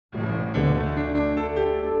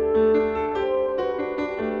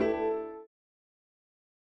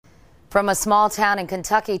From a small town in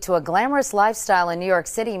Kentucky to a glamorous lifestyle in New York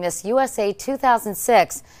City, Miss USA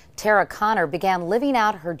 2006, Tara Connor began living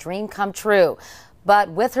out her dream come true. But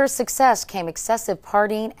with her success came excessive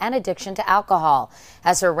partying and addiction to alcohol.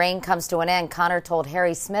 As her reign comes to an end, Connor told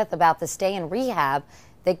Harry Smith about the stay in rehab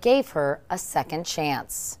that gave her a second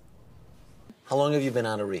chance. How long have you been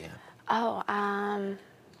out of rehab?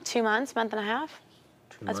 2 months, month and a half.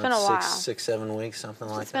 It's been a while. 6, 7 weeks, something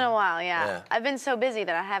like that? It's been a while, yeah. I've been so busy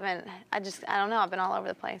that I don't know, I've been all over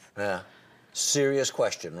the place. Yeah. Serious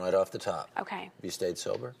question right off the top. Okay. Have you stayed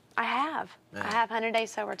sober? I have. Yeah. I have 100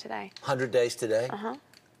 days sober today. 100 days today? Uh-huh.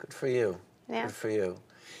 Good for you. Yeah. Good for you.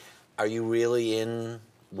 Are you really in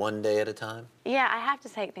one day at a time? Yeah, I have to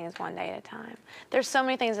take things one day at a time. There's so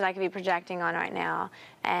many things that I could be projecting on right now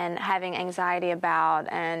and having anxiety about,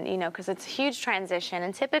 and, because it's a huge transition.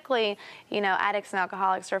 And typically, addicts and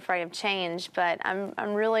alcoholics are afraid of change, but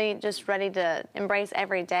I'm really just ready to embrace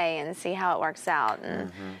every day and see how it works out. And,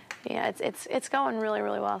 it's going really,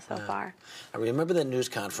 really well so far. I remember that news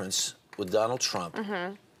conference with Donald Trump.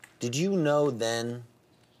 Mm-hmm. Did you know then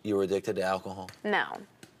you were addicted to alcohol? No,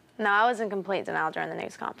 I was in complete denial during the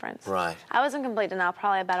news conference. Right. I was in complete denial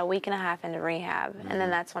probably about a week and a half into rehab, and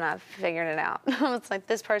then that's when I figured it out. It's like,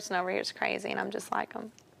 this person over here is crazy, and I'm just like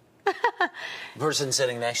them. Person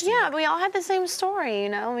sitting next to you. Yeah, we all had the same story,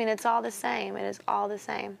 I mean, it's all the same. It is all the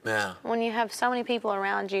same. Yeah. When you have so many people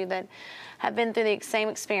around you that have been through the same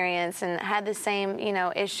experience and had the same,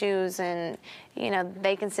 issues, and,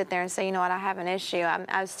 they can sit there and say, you know what, I have an issue.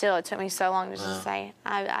 It took me so long to just say,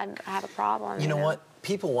 I have a problem. You know what?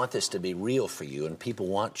 People want this to be real for you, and people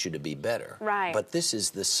want you to be better. Right. But this is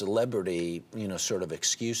the celebrity, sort of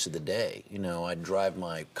excuse of the day. I drive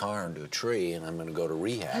my car into a tree, and I'm going to go to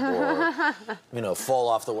rehab, or, fall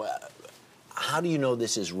off the way. How do you know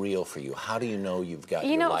this is real for you? How do you know you've got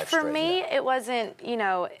your life straightened out? For me,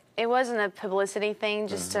 it wasn't a publicity thing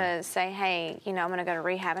just to say, hey, I'm going to go to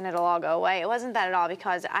rehab and it'll all go away. It wasn't that at all,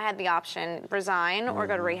 because I had the option, resign or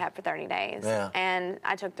go to rehab for 30 days. Yeah. And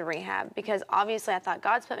I took the rehab because obviously I thought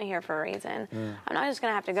God's put me here for a reason. I'm not just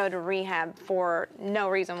going to have to go to rehab for no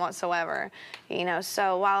reason whatsoever.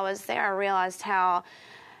 So while I was there, I realized how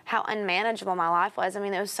unmanageable my life was. I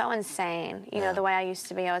mean, it was so insane, the way I used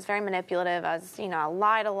to be. I was very manipulative. I was, I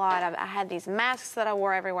lied a lot. I had these masks that I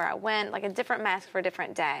wore everywhere I went, like a different mask for a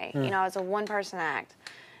different day. I was a one-person act.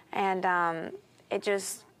 And it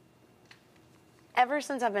just, ever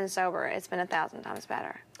since I've been sober, it's been 1,000 times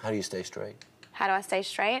better. How do you stay straight? How do I stay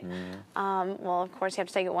straight? Well, of course, you have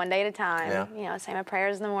to take it one day at a time. Yeah. I say my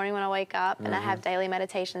prayers in the morning when I wake up, and I have daily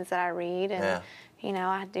meditations that I read, and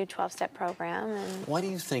I do a 12-step program. And why do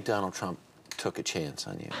you think Donald Trump took a chance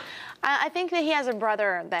on you? I think that he has a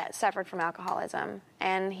brother that suffered from alcoholism,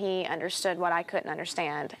 and he understood what I couldn't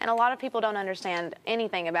understand. And a lot of people don't understand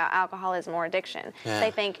anything about alcoholism or addiction. Yeah. They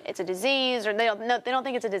think it's a disease, or they don't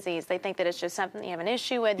think it's a disease. They think that it's just something you have an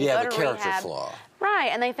issue with. You have go a to character rehab. flaw. Right,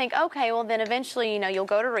 and they think, okay, well then eventually, you'll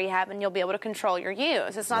go to rehab and you'll be able to control your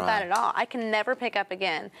use. It's not that at all. I can never pick up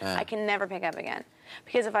again. Yeah. I can never pick up again.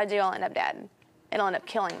 Because if I do, I'll end up dead. It'll end up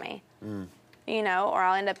killing me. Or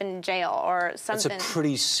I'll end up in jail or something. It's a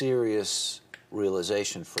pretty serious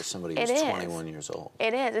realization for somebody who's 21 years old.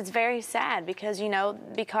 It is. It's very sad because,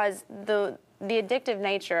 because the addictive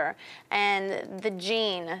nature and the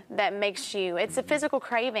gene that makes you, it's a physical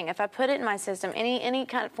craving. If I put it in my system, any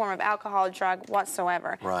kind of form of alcohol, drug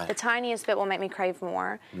whatsoever, the tiniest bit will make me crave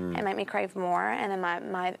more and make me crave more, and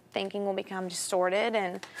then my thinking will become distorted,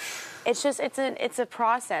 and it's just, it's a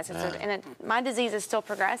process. My disease is still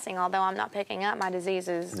progressing, although I'm not picking up. My disease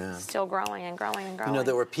is still growing and growing and growing.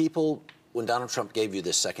 There were people, when Donald Trump gave you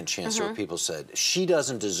this second chance, there were people who said, she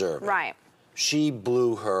doesn't deserve it. Right. She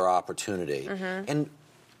blew her opportunity. And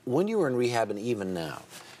when you were in rehab, and even now,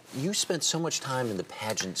 you spent so much time in the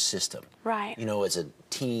pageant system. Right. As a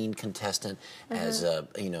teen contestant, as a,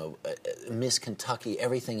 Miss Kentucky,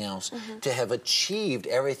 everything else, to have achieved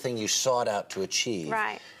everything you sought out to achieve.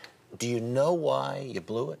 Right. Do you know why you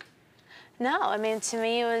blew it? No, I mean, to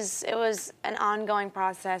me, it was an ongoing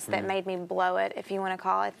process that made me blow it, if you want to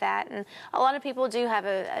call it that. And a lot of people do have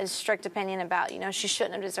a strict opinion about, she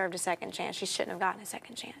shouldn't have deserved a second chance. She shouldn't have gotten a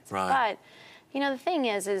second chance. Right. But, the thing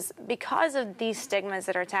is because of these stigmas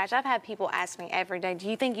that are attached, I've had people ask me every day, do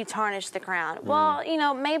you think you tarnished the crown? Well,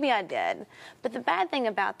 maybe I did. But the bad thing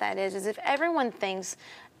about that is if everyone thinks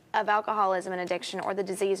of alcoholism and addiction, or the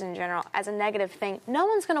disease in general, as a negative thing, no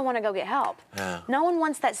one's going to want to go get help. Yeah. No one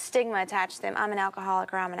wants that stigma attached to them. I'm an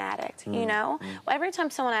alcoholic or I'm an addict, Every time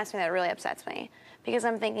someone asks me that, it really upsets me, because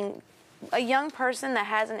I'm thinking, a young person that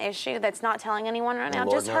has an issue that's not telling anyone right now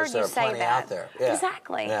Lord just heard knows there you are say plenty that. out there. Yeah.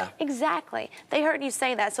 Exactly. Yeah. Exactly. They heard you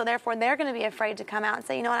say that, so therefore they're going to be afraid to come out and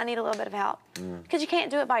say, you know what, I need a little bit of help. Because you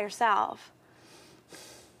can't do it by yourself.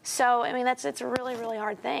 So, I mean, it's a really, really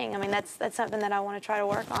hard thing. I mean, that's something that I want to try to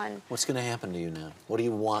work on. What's going to happen to you now? What do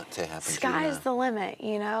you want to happen to you now? Sky's the limit,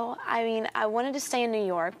 you know? I mean, I wanted to stay in New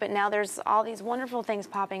York, but now there's all these wonderful things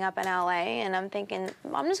popping up in LA, and I'm thinking,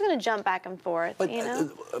 I'm just going to jump back and forth, But, you know?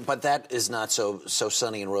 but that is not so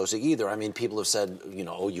sunny and rosy either. I mean, people have said, you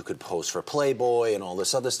know, oh, you could pose for Playboy and all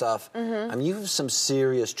this other stuff. I mean, you have some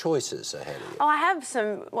serious choices ahead of you. Oh, I have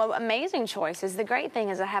some amazing choices. The great thing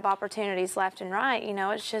is I have opportunities left and right, you know?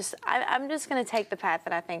 It's just, I'm just going to take the path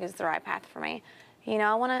that I think is the right path for me. You know,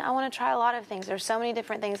 I want to try a lot of things. There's so many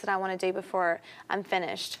different things that I want to do before I'm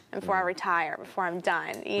finished, and before I retire, before I'm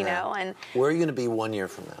done, you know. And where are you going to be 1 year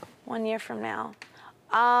from now? 1 year from now,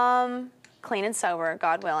 clean and sober,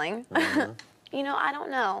 God willing. You know, I don't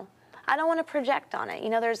know. I don't want to project on it. You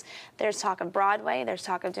know, there's talk of Broadway. There's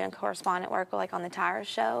talk of doing correspondent work, like on the Tire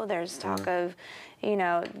Show. There's talk of, you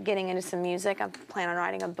know, getting into some music. I plan on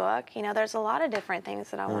writing a book. You know, there's a lot of different things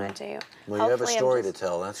that I want to do. Well, you have a story to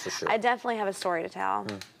tell, that's for sure. I definitely have a story to tell.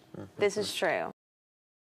 This is true.